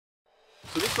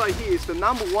So this right here is the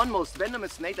 #1 most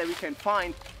venomous snake that we can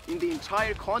find in the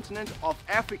entire continent of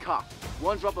Africa.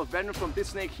 One drop of venom from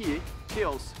this snake here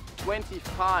kills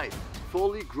 25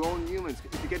 fully grown humans.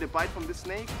 If you get a bite from this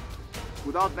snake,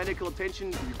 without medical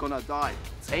attention, you're gonna die.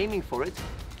 It's aiming for it.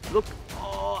 Look,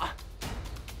 oh,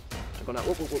 I'm gonna,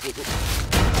 whoop, whoop, whoop, whoop, whoop.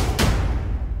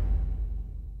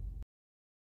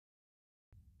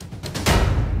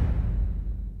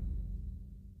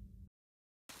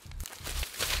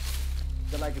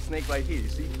 Like a snake right here, you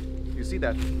see? You see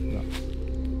that? Yeah.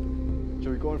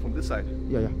 So we're going from this side?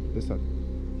 Yeah, this side.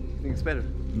 You think it's better?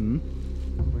 Mm-hmm.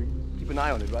 Keep an eye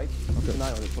on it, right? Okay. Keep an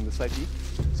eye on it from the side here.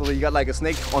 So you got like a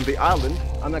snake on the island.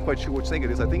 I'm not quite sure which snake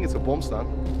it is. I think it's a boomslang.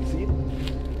 You see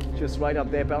it? Just right up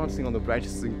there balancing on the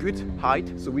branches. It's in good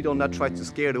height, so we do not try to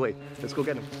scare it away. Let's go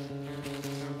get him.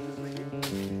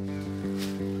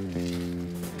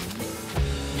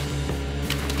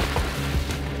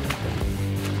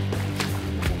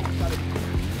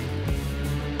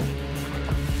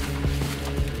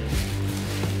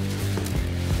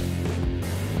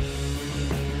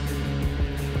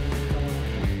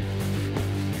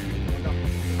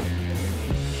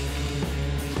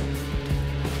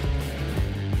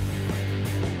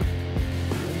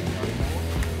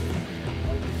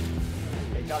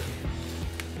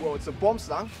 Well, it's a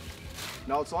boomslang.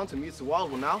 Now it's on to me, it's a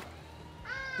wild one now.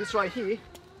 This right here,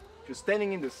 just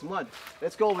standing in this mud.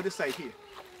 Let's go over this side here.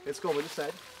 Let's go over this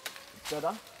side.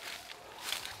 Better.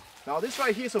 Now this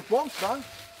right here is a boomslang.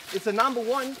 It's the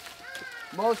 #1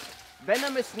 most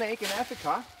venomous snake in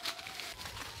Africa.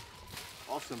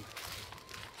 Awesome.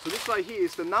 So this right here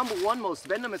is the #1 most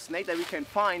venomous snake that we can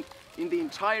find in the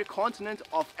entire continent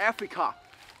of Africa.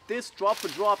 This drop for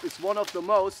drop is one of the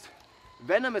most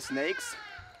venomous snakes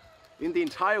in the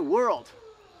entire world.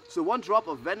 So one drop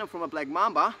of venom from a black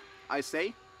mamba, I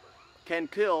say, can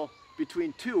kill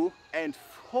between 2 and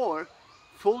 4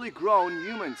 fully grown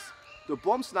humans. The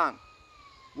boomslang,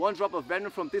 one drop of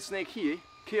venom from this snake here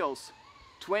kills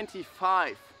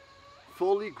 25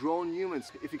 fully grown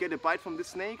humans. If you get a bite from this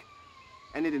snake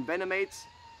and it envenomates,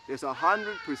 there's a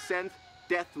 100%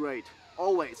 death rate,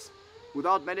 always.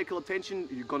 Without medical attention,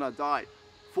 you're gonna die.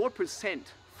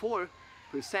 4%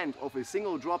 of a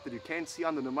single drop that you can't see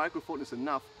under the microphone is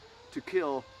enough to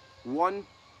kill one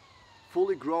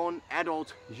fully grown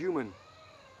adult human.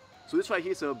 So this right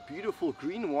here is a beautiful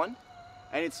green one,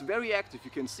 and it's very active,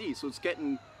 you can see. So it's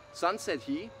getting sunset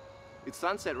here. It's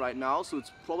sunset right now, so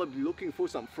it's probably looking for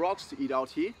some frogs to eat out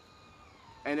here.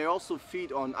 And they also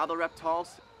feed on other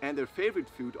reptiles, and their favorite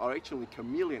food are actually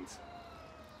chameleons.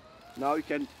 Now you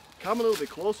can come a little bit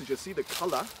closer to see the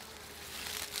color.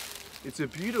 It's a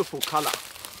beautiful color.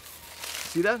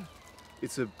 See that?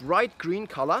 It's a bright green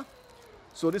color.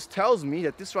 So this tells me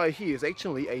that this right here is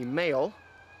actually a male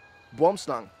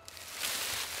boomslang.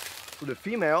 So the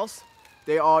females,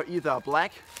 they are either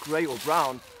black, gray or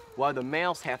brown, while the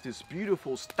males have this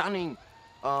beautiful, stunning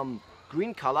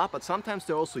green color, but sometimes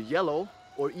they're also yellow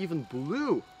or even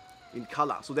blue in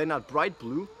color. So they're not bright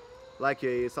blue like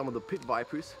some of the pit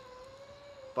vipers,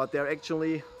 but they're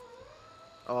actually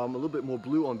a little bit more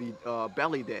blue on the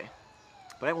belly there.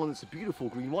 But that one is a beautiful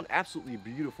green one, absolutely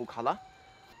beautiful color.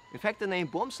 In fact, the name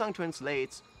boomslang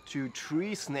translates to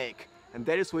tree snake, and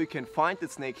that is where you can find the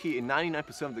snake here in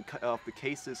 99% of the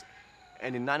cases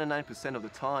and in 99% of the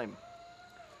time.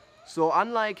 So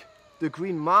unlike the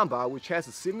green mamba, which has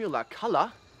a similar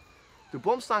color, the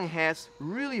boomslang has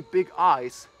really big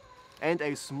eyes and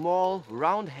a small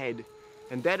round head,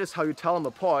 and that is how you tell them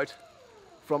apart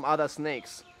from other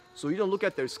snakes. So you don't look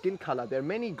at their skin color. There are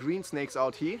many green snakes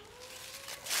out here,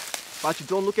 but you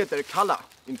don't look at their color.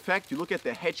 In fact, you look at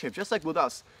their head shape, just like with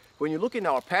us. When you look in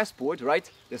our passport, right,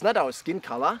 there's not our skin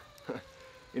color.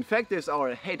 In fact, there's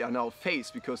our head on our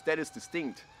face, because that is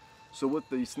distinct. So with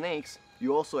the snakes,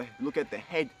 you also look at the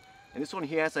head. And this one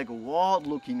here has like a wild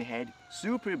looking head,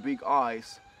 super big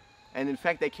eyes. And in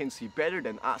fact, they can see better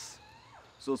than us.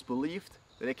 So it's believed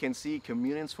that they can see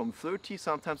chameleons from 30,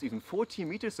 sometimes even 40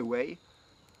 meters away.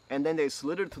 And then they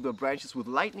slither through the branches with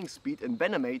lightning speed and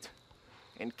venomate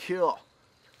and kill.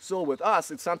 So with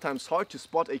us, it's sometimes hard to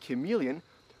spot a chameleon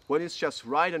when it's just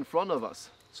right in front of us.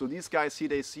 So these guys here,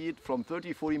 they see it from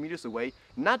 30, 40 meters away,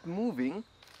 not moving,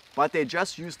 but they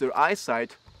just use their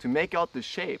eyesight to make out the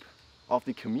shape of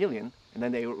the chameleon, and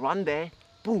then they run there,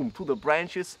 boom, to the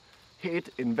branches,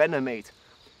 hit, envenomate.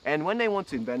 And when they want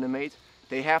to envenomate,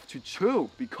 they have to chew,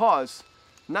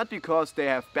 not because they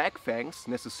have back fangs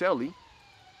necessarily,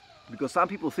 because some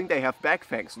people think they have back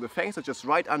fangs. So the fangs are just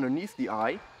right underneath the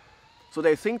eye. So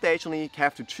they think they actually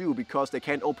have to chew because they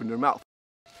can't open their mouth.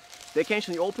 They can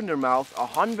actually open their mouth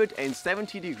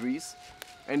 170 degrees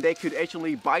and they could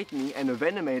actually bite me and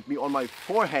envenomate me on my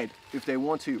forehead if they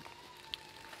want to.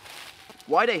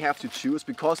 Why they have to chew is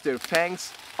because their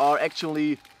fangs are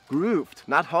actually grooved,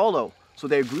 not hollow. So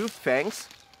they're grooved fangs,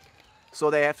 so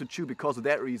they have to chew because of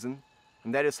that reason.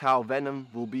 And that is how venom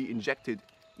will be injected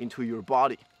into your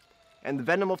body. And the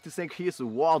venom of the snake here is a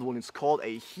wild one. It's called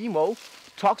a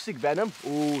hemotoxic venom.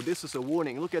 Oh, this is a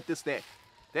warning. Look at this there.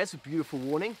 That's a beautiful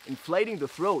warning. Inflating the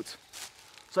throat.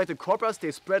 So like the cobras,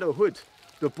 they spread a hood.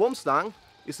 The Boomslang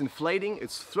is inflating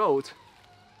its throat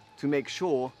to make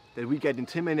sure that we get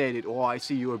intimidated. Oh, I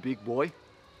see you're a big boy.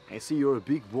 I see you're a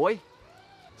big boy.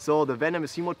 So the venom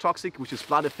is hemotoxic, which is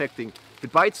blood affecting. If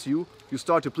it bites you, you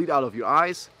start to bleed out of your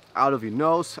eyes, out of your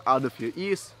nose, out of your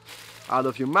ears, out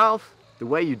of your mouth. The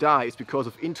way you die is because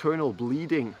of internal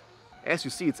bleeding. As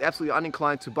you see, it's absolutely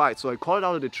uninclined to bite. So I caught it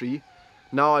out of the tree.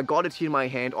 Now I got it here in my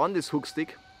hand on this hook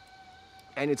stick,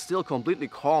 and it's still completely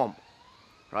calm,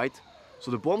 right?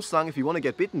 So the Boomslang, if you want to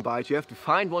get bitten by it, you have to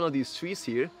find one of these trees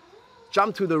here,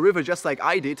 jump to the river just like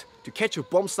I did to catch a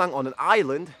Boomslang on an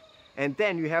island, and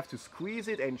then you have to squeeze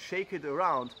it and shake it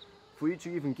around for it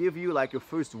to even give you like your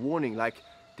first warning, like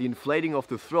the inflating of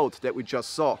the throat that we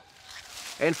just saw.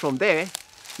 And from there,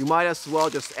 you might as well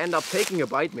just end up taking a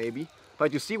bite maybe,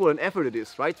 but you see what an effort it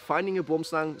is, right? Finding a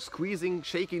Boomslang, squeezing,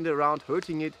 shaking it around,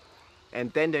 hurting it,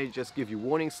 and then they just give you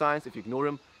warning signs. If you ignore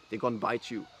them, they're gonna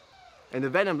bite you. And the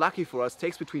venom, lucky for us,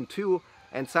 takes between 2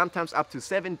 and sometimes up to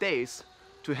 7 days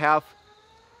to have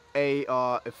a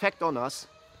effect on us,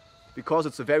 because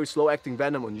it's a very slow acting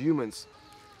venom on humans.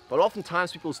 But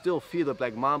oftentimes people still fear the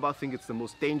black mamba, think it's the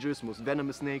most dangerous, most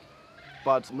venomous snake,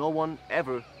 but no one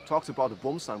ever talks about the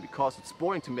Boomslang because it's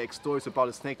boring to make stories about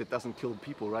a snake that doesn't kill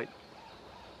people, right?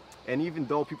 And even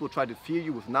though people try to fear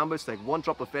you with numbers, like 1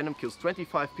 drop of venom kills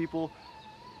 25 people,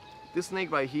 this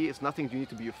snake right here is nothing you need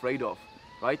to be afraid of,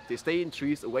 right? They stay in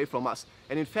trees away from us.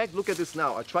 And in fact, look at this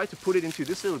now. I tried to put it into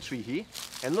this little tree here,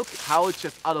 and look how it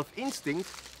just out of instinct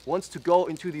wants to go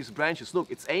into these branches. Look,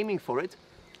 it's aiming for it.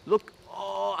 Look,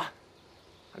 oh,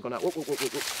 I'm gonna, whoop, whoop, whoop,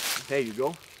 whoop. There you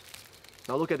go.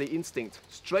 Now look at the instinct,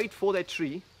 straight for that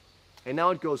tree, and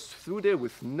now it goes through there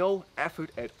with no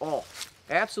effort at all.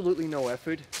 Absolutely no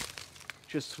effort,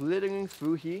 just slithering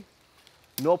through here,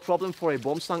 no problem for a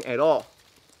Boomslang at all.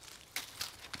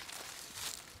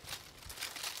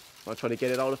 I'll try to get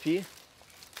it out of here,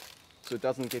 so it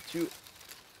doesn't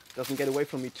get away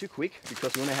from me too quick,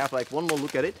 because we want to have like one more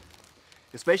look at it,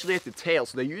 especially at the tail.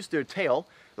 So they use their tail,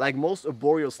 like most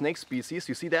arboreal snake species,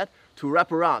 you see that, to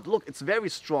wrap around. Look, it's very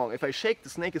strong. If I shake, the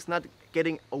snake is not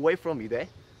getting away from me there.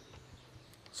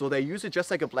 So they use it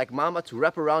just like a black mamba to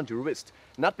wrap around your wrist.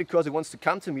 Not because it wants to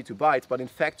come to me to bite, but in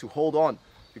fact to hold on,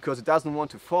 because it doesn't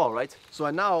want to fall, right? So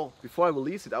now, before I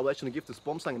release it, I will actually give this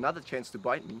Boomslang another chance to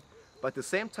bite me. But at the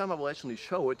same time, I will actually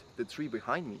show it the tree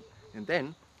behind me. And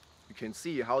then you can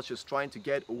see how it's just trying to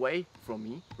get away from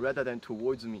me rather than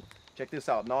towards me. Check this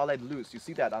out. Now I let loose. You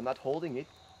see that? I'm not holding it.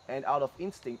 And out of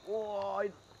instinct, oh,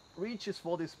 it reaches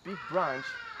for this big branch.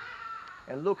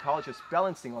 And look how it's just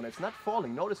balancing on it. It's not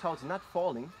falling. Notice how it's not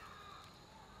falling.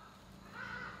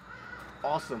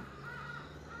 Awesome.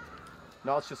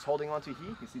 Now it's just holding on to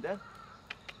here. You see that?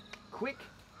 Quick.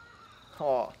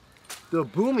 Oh, the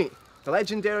Boomy, the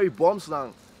legendary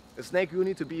Boomslang. A snake you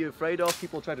need to be afraid of.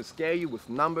 People try to scare you with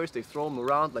numbers. They throw them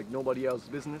around like nobody else's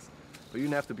business. But you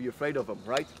don't have to be afraid of them,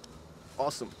 right?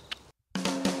 Awesome.